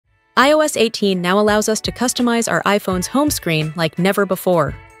iOS 18 now allows us to customize our iPhone's home screen like never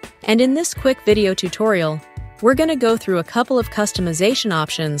before. And in this quick video tutorial, we're going to go through a couple of customization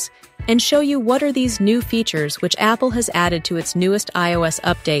options and show you what are these new features which Apple has added to its newest iOS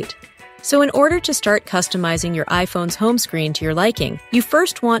update. So in order to start customizing your iPhone's home screen to your liking, you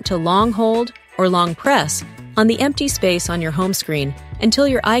first want to long hold or long press on the empty space on your home screen until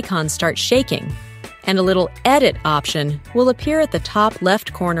your icons start shaking. And a little Edit option will appear at the top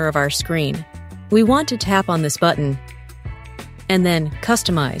left corner of our screen. We want to tap on this button and then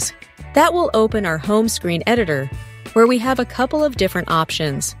Customize. That will open our home screen editor, where we have a couple of different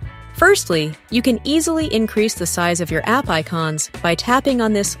options. Firstly, you can easily increase the size of your app icons by tapping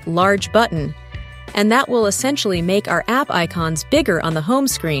on this large button, and that will essentially make our app icons bigger on the home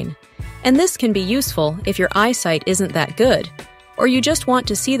screen. And this can be useful if your eyesight isn't that good, or you just want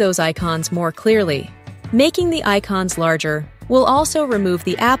to see those icons more clearly. Making the icons larger will also remove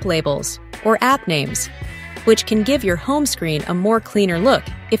the app labels, or app names, which can give your home screen a more cleaner look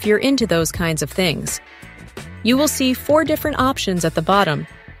if you're into those kinds of things. You will see 4 different options at the bottom,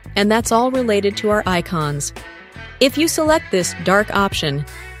 and that's all related to our icons. If you select this dark option,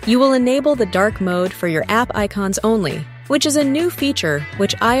 you will enable the dark mode for your app icons only, which is a new feature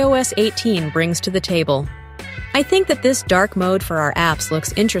which iOS 18 brings to the table. I think that this dark mode for our apps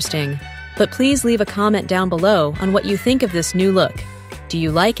looks interesting, but please leave a comment down below on what you think of this new look. Do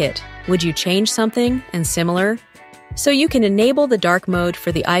you like it? Would you change something and similar? So you can enable the dark mode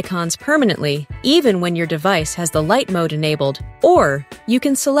for the icons permanently, even when your device has the light mode enabled, or you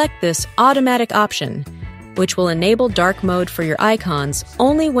can select this automatic option, which will enable dark mode for your icons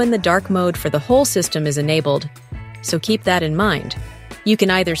only when the dark mode for the whole system is enabled. So keep that in mind. You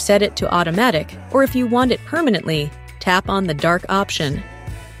can either set it to automatic, or if you want it permanently, tap on the dark option.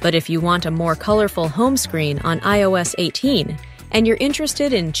 But if you want a more colorful home screen on iOS 18, and you're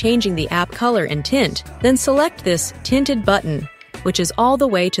interested in changing the app color and tint, then select this tinted button, which is all the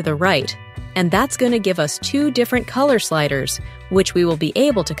way to the right, and that's going to give us 2 different color sliders, which we will be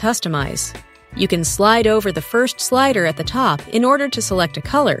able to customize. You can slide over the first slider at the top in order to select a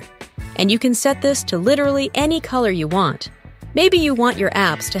color, and you can set this to literally any color you want. Maybe you want your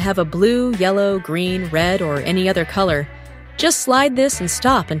apps to have a blue, yellow, green, red, or any other color. Just slide this and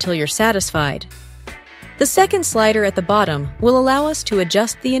stop until you're satisfied. The second slider at the bottom will allow us to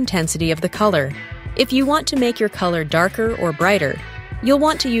adjust the intensity of the color. If you want to make your color darker or brighter, you'll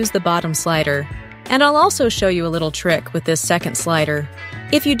want to use the bottom slider. And I'll also show you a little trick with this second slider.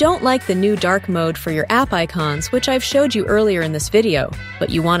 If you don't like the new dark mode for your app icons, which I've showed you earlier in this video, but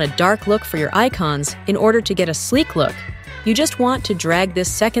you want a dark look for your icons in order to get a sleek look, you just want to drag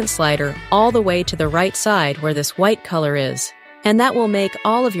this second slider all the way to the right side where this white color is. And that will make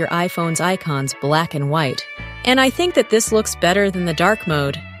all of your iPhone's icons black and white. And I think that this looks better than the dark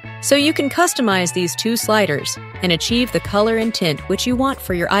mode. So you can customize these 2 sliders and achieve the color and tint which you want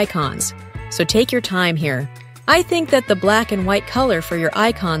for your icons. So take your time here. I think that the black and white color for your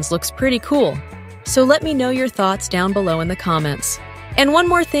icons looks pretty cool. So let me know your thoughts down below in the comments. And one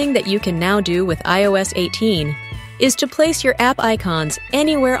more thing that you can now do with iOS 18 is to place your app icons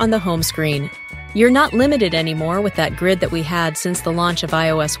anywhere on the home screen. You're not limited anymore with that grid that we had since the launch of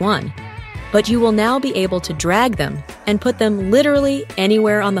iOS 1, but you will now be able to drag them and put them literally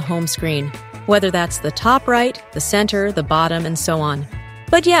anywhere on the home screen, whether that's the top right, the center, the bottom, and so on.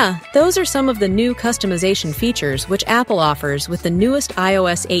 But yeah, those are some of the new customization features which Apple offers with the newest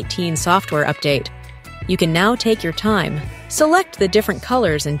iOS 18 software update. You can now take your time, select the different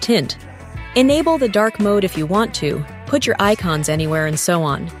colors and tint, enable the dark mode if you want to, put your icons anywhere, and so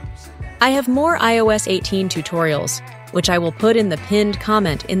on. I have more iOS 18 tutorials, which I will put in the pinned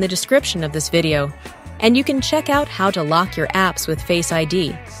comment in the description of this video, and you can check out how to lock your apps with Face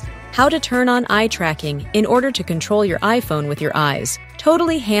ID, how to turn on eye tracking in order to control your iPhone with your eyes,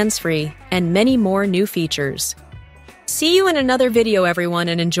 totally hands-free, and many more new features. See you in another video, everyone,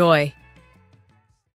 and enjoy!